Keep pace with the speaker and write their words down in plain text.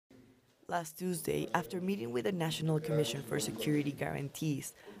Last Tuesday, after meeting with the National Commission for Security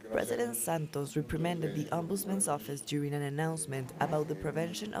Guarantees, President Santos reprimanded the Ombudsman's office during an announcement about the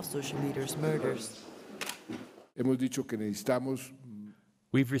prevention of social leaders' murders. Hemos dicho que necesitamos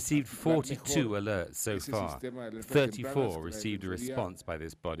We've received 42 alerts so far. 34 received a response by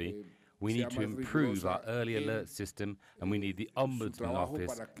this body. We need to improve our early alert system, and we need the Ombudsman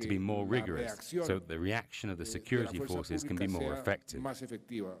Office to be more rigorous so that the reaction of the security forces can be more effective.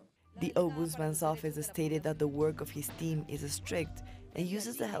 The Ombudsman's office stated that the work of his team is strict and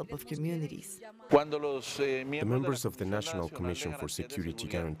uses the help of communities. The members of the National Commission for Security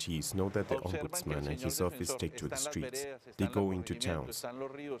Guarantees know that the Ombudsman and his office take to the streets. They go into towns,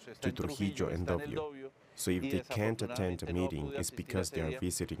 to Trujillo and Dobio. So if they can't attend a meeting, it's because they are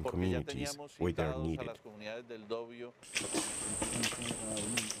visiting communities where they are needed.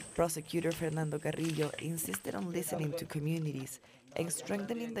 Prosecutor Fernando Carrillo insisted on listening to communities and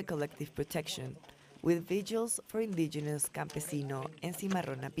strengthening the collective protection, with vigils for indigenous, campesino, and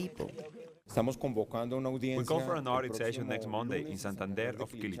cimarrona people. We call for an audit session next Monday in Santander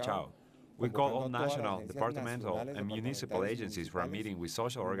of Quilichao. We call all national, departmental, and municipal agencies for a meeting with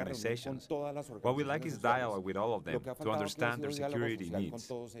social organizations. What we like is dialogue with all of them to understand their security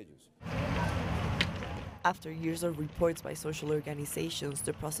needs. After years of reports by social organizations,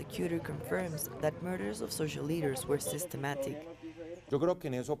 the prosecutor confirms that murders of social leaders were systematic. What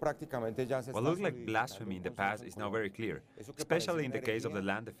looked like blasphemy in the past is now very clear, especially in the case of the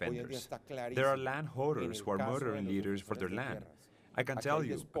land defenders. There are land hoarders who are murdering leaders for their land. I can tell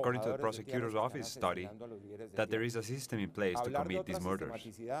you, according to the prosecutor's office study, that there is a system in place to commit these murders.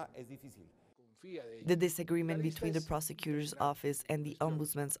 The disagreement between the prosecutor's office and the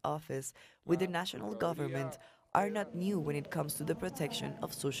ombudsman's office with the national government are not new when it comes to the protection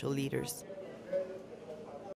of social leaders.